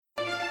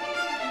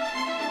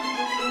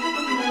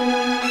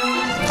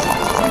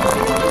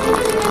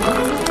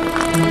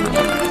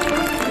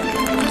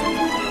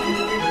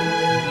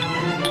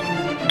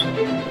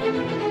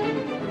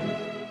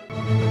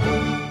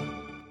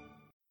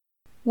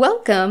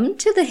Welcome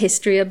to the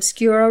History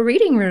Obscura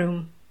Reading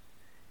Room.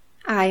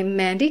 I'm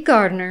Mandy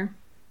Gardner.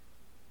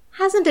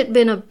 Hasn't it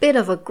been a bit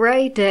of a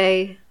grey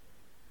day?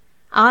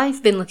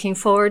 I've been looking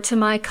forward to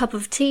my cup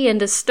of tea and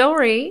a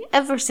story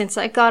ever since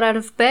I got out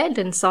of bed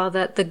and saw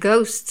that the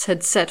ghosts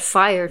had set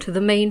fire to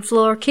the main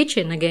floor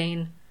kitchen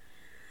again.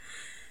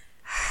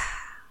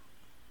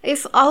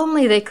 If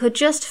only they could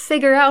just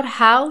figure out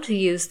how to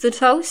use the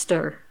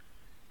toaster.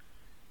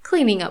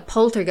 Cleaning up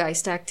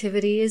poltergeist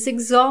activity is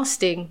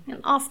exhausting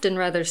and often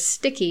rather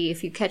sticky,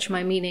 if you catch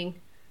my meaning.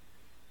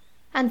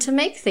 And to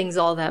make things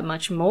all that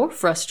much more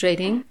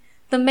frustrating,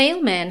 the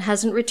mailman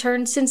hasn't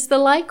returned since the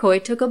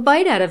Liuquan took a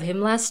bite out of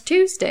him last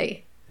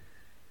Tuesday.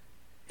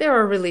 There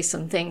are really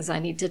some things I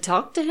need to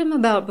talk to him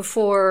about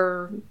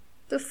before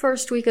the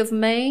first week of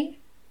May.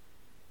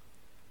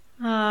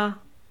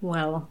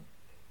 Well,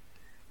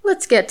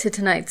 let's get to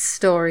tonight's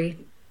story.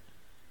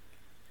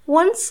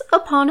 Once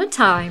upon a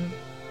time,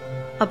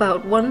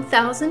 about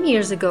 1,000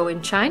 years ago in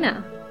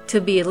China,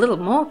 to be a little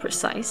more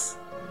precise,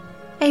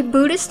 a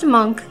Buddhist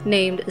monk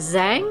named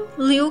Zhang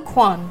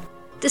Liuquan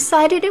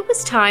decided it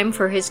was time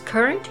for his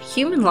current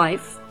human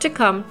life to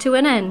come to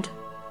an end.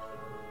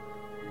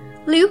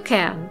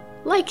 Liuquan,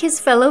 like his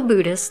fellow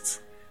Buddhists,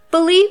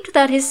 believed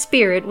that his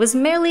spirit was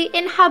merely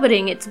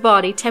inhabiting its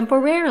body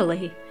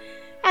temporarily,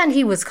 and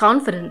he was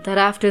confident that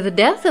after the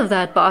death of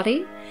that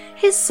body,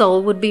 his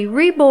soul would be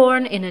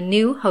reborn in a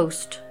new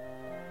host.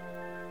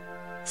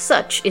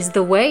 Such is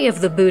the way of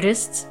the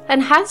Buddhists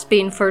and has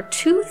been for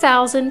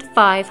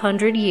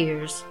 2,500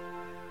 years.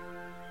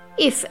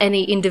 If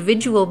any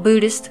individual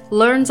Buddhist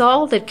learns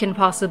all that can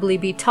possibly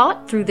be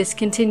taught through this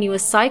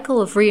continuous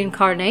cycle of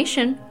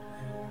reincarnation,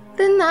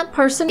 then that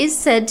person is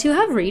said to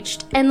have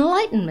reached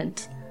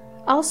enlightenment,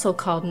 also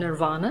called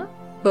nirvana,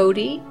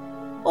 bodhi,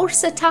 or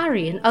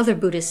satari in other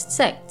Buddhist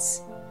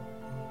sects.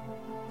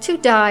 To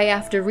die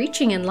after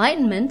reaching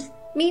enlightenment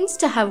means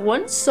to have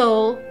one's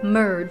soul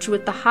merge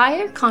with the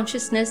higher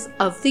consciousness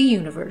of the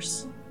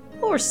universe,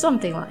 or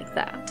something like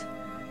that,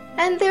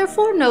 and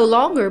therefore no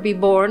longer be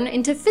born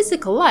into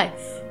physical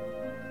life.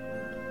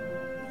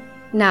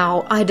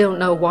 Now, I don't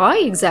know why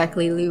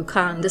exactly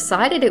Liuquan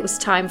decided it was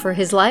time for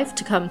his life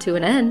to come to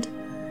an end.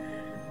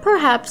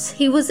 Perhaps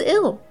he was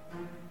ill,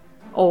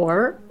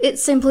 or it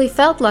simply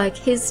felt like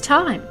his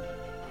time.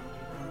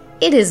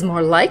 It is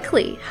more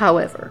likely,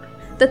 however,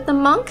 that the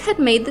monk had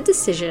made the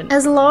decision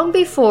as long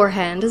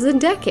beforehand as a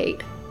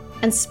decade,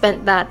 and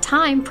spent that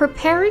time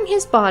preparing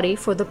his body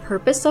for the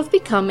purpose of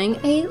becoming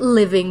a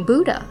living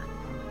Buddha.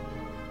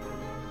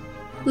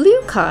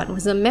 Liuquan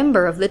was a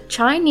member of the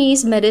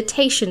Chinese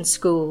meditation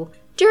school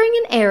during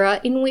an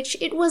era in which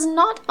it was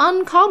not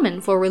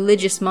uncommon for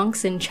religious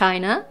monks in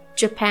China,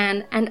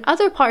 Japan, and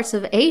other parts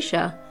of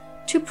Asia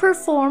to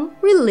perform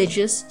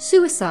religious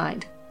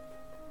suicide.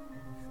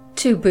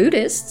 To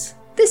Buddhists,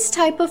 this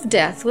type of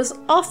death was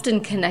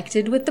often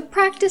connected with the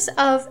practice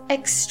of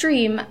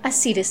extreme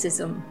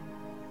asceticism.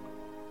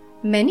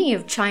 Many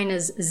of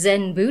China's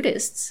Zen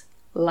Buddhists,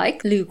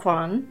 like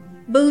Liuquan,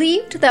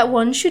 believed that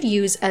one should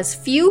use as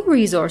few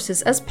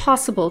resources as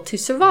possible to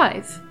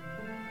survive,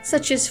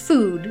 such as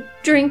food,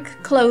 drink,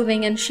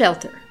 clothing, and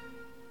shelter.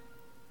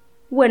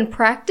 When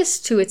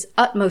practiced to its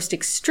utmost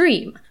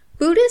extreme,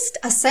 Buddhist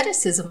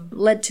asceticism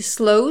led to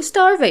slow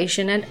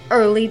starvation and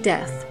early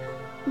death,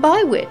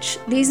 by which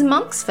these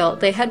monks felt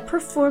they had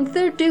performed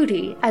their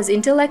duty as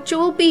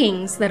intellectual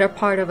beings that are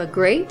part of a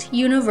great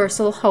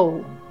universal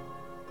whole.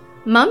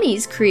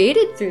 Mummies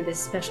created through this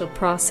special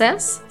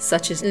process,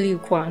 such as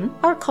Liuquan,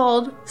 are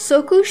called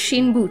soku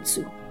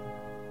shinbutsu.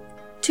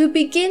 To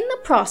begin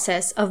the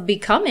process of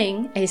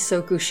becoming a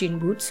soku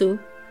shinbutsu,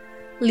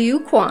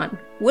 Liuquan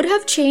would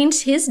have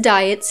changed his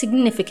diet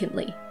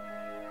significantly,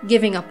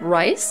 giving up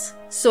rice,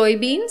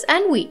 soybeans,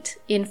 and wheat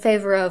in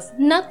favor of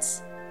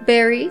nuts,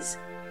 berries,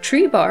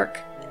 tree bark,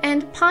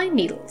 and pine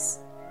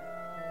needles.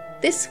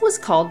 This was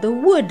called the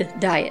wood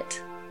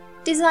diet,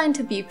 designed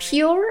to be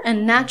pure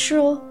and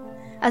natural,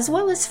 as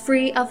well as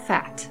free of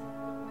fat.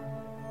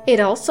 It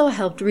also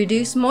helped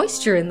reduce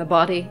moisture in the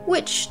body,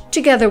 which,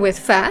 together with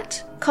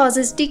fat,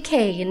 causes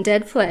decay in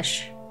dead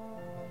flesh.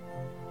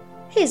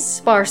 His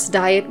sparse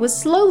diet was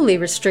slowly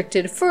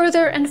restricted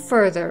further and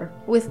further,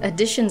 with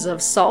additions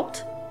of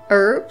salt,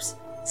 herbs,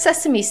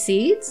 sesame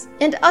seeds,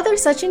 and other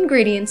such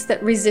ingredients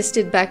that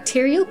resisted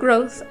bacterial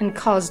growth and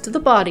caused the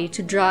body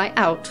to dry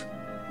out.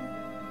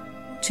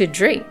 To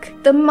drink,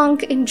 the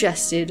monk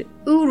ingested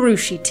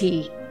urushi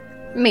tea,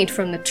 made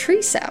from the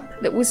tree sap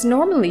that was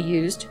normally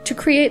used to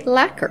create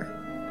lacquer.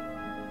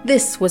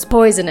 This was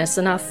poisonous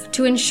enough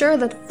to ensure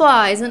that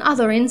flies and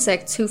other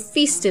insects who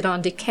feasted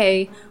on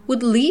decay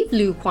would leave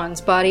Liuquan's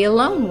body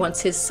alone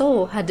once his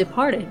soul had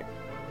departed.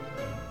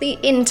 The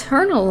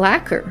internal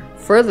lacquer,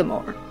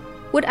 furthermore,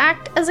 would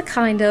act as a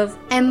kind of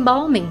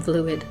embalming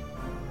fluid.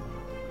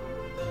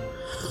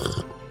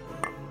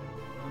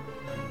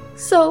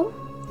 So,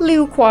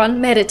 Liuquan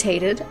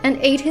meditated and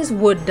ate his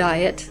wood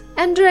diet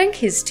and drank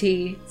his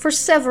tea for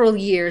several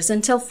years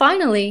until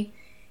finally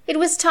it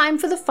was time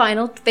for the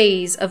final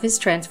phase of his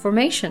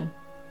transformation.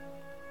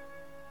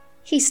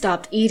 He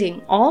stopped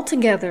eating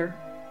altogether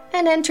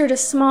and entered a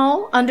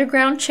small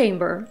underground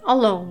chamber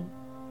alone.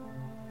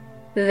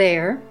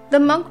 There, the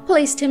monk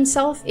placed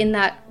himself in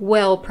that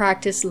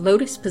well-practiced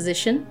lotus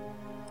position,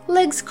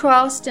 legs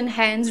crossed and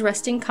hands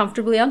resting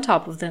comfortably on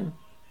top of them.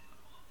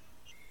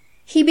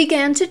 He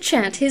began to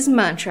chant his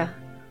mantra,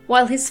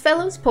 while his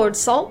fellows poured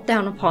salt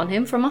down upon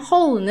him from a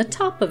hole in the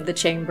top of the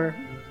chamber.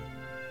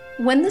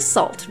 When the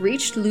salt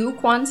reached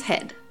Liuquan's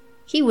head,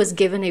 he was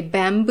given a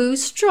bamboo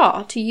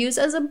straw to use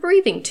as a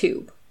breathing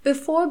tube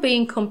before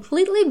being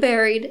completely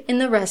buried in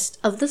the rest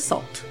of the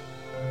salt.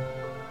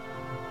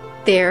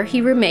 There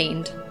he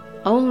remained,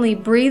 only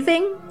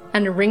breathing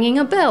and ringing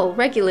a bell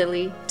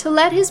regularly to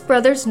let his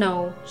brothers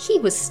know he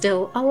was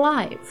still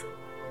alive.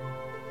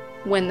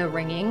 When the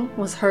ringing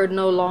was heard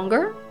no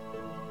longer,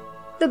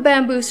 the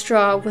bamboo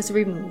straw was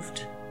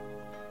removed.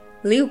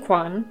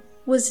 Liuquan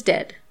was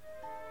dead.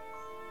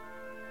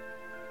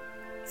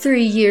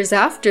 3 years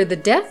after the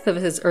death of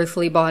his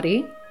earthly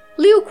body,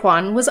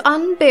 Liuquan was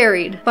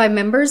unburied by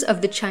members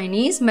of the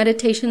Chinese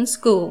meditation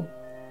school.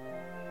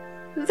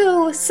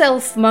 Though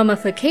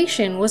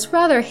self-mummification was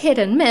rather hit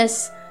and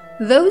miss,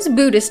 those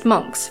Buddhist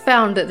monks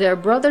found that their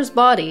brother's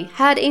body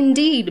had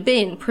indeed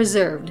been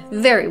preserved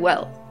very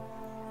well.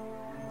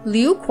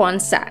 Liuquan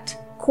sat,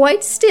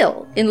 quite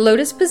still in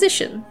lotus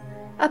position,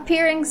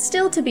 appearing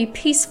still to be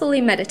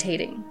peacefully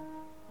meditating.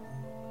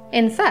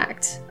 In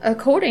fact,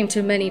 according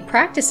to many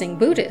practicing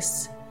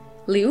Buddhists,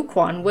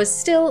 Liuquan was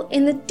still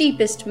in the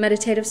deepest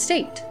meditative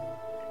state,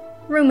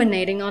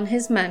 ruminating on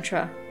his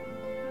mantra.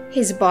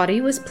 His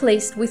body was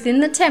placed within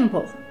the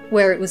temple,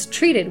 where it was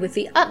treated with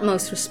the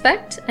utmost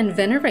respect and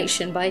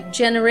veneration by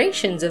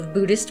generations of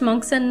Buddhist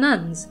monks and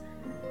nuns,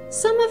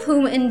 some of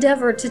whom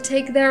endeavored to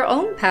take their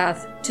own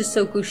path to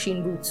Soku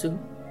Shinbutsu.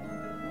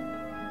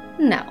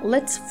 Now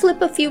let's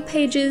flip a few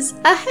pages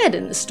ahead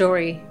in the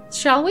story,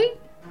 shall we?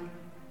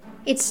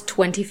 It's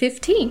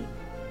 2015,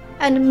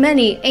 and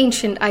many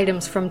ancient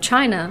items from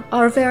China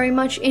are very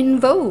much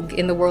in vogue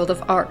in the world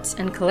of arts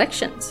and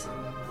collections.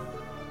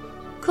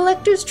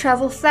 Collectors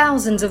travel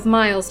thousands of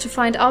miles to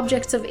find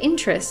objects of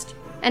interest,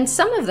 and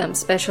some of them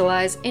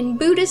specialize in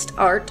Buddhist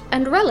art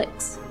and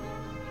relics.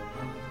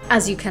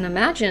 As you can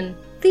imagine,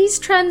 these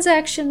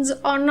transactions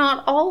are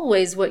not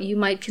always what you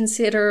might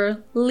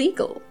consider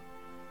legal.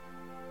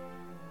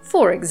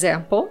 For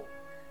example,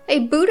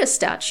 a Buddha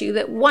statue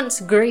that once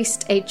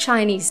graced a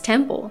Chinese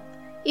temple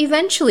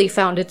eventually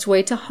found its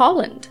way to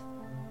Holland,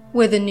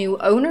 where the new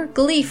owner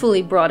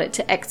gleefully brought it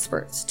to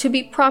experts to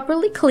be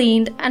properly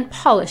cleaned and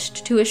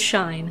polished to a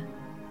shine.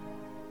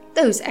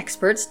 Those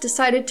experts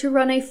decided to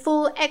run a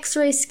full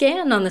X-ray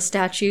scan on the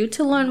statue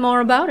to learn more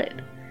about it,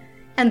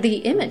 and the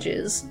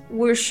images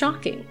were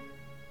shocking.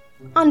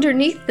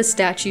 Underneath the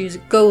statue's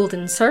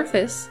golden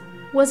surface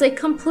was a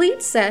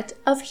complete set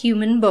of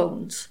human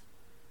bones.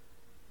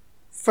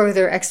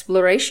 Further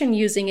exploration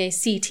using a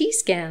CT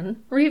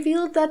scan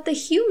revealed that the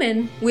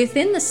human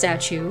within the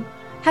statue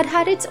had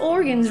had its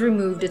organs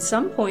removed at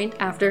some point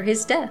after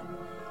his death,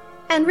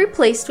 and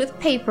replaced with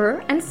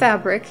paper and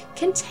fabric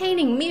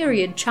containing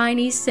myriad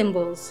Chinese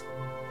symbols.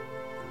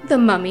 The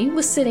mummy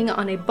was sitting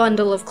on a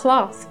bundle of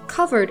cloth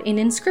covered in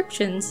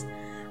inscriptions,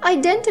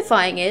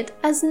 identifying it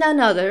as none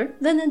other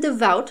than the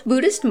devout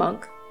Buddhist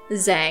monk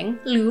Zhang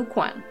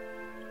Liuquan.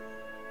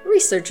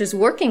 Researchers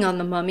working on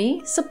the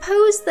mummy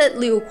suppose that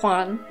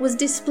Liuquan was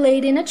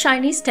displayed in a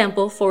Chinese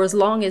temple for as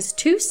long as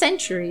 2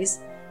 centuries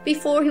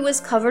before he was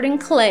covered in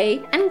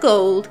clay and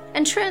gold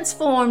and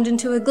transformed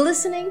into a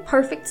glistening,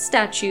 perfect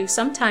statue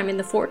sometime in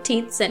the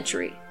 14th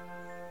century.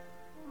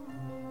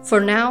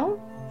 For now,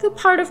 the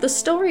part of the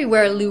story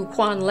where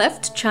Liuquan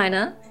left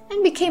China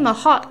and became a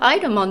hot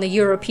item on the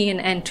European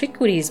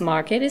antiquities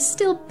market is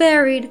still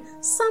buried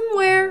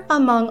somewhere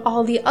among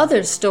all the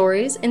other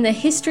stories in the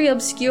History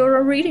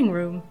Obscura reading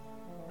room.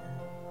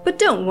 But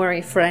don't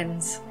worry,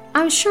 friends.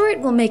 I'm sure it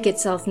will make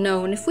itself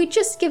known if we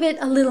just give it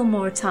a little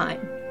more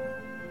time.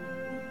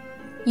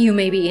 You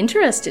may be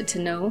interested to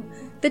know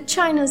that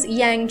China's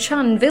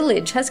Yangchun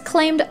village has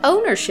claimed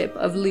ownership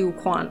of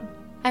Liuquan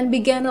and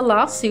began a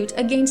lawsuit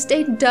against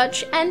a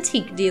Dutch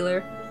antique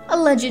dealer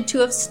alleged to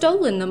have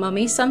stolen the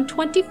mummy some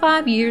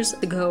 25 years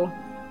ago.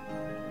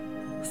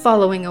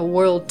 Following a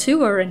world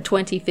tour in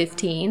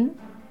 2015,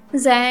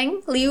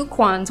 Zhang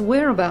Liuquan's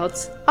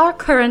whereabouts are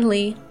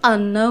currently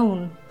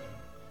unknown.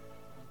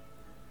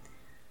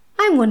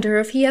 I wonder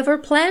if he ever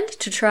planned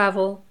to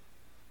travel.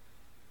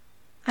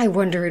 I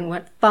wonder in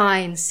what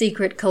fine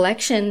secret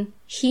collection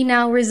he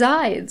now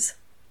resides.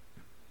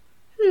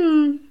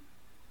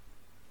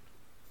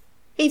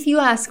 If you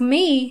ask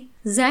me,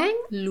 Zhang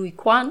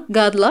Liuquan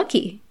got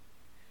lucky.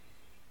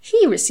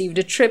 He received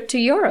a trip to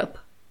Europe,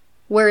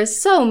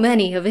 whereas so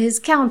many of his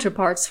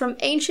counterparts from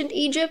ancient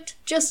Egypt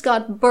just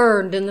got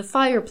burned in the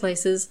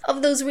fireplaces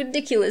of those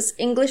ridiculous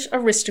English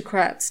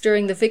aristocrats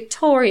during the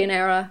Victorian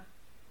era.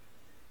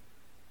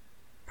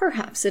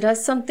 Perhaps it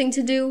has something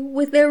to do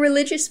with their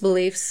religious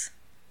beliefs.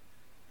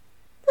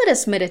 Let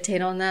us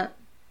meditate on that,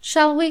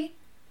 shall we?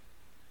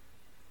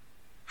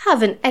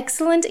 Have an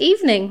excellent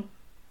evening.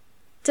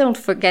 Don't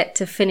forget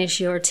to finish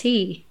your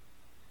tea.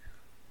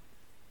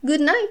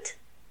 Good night.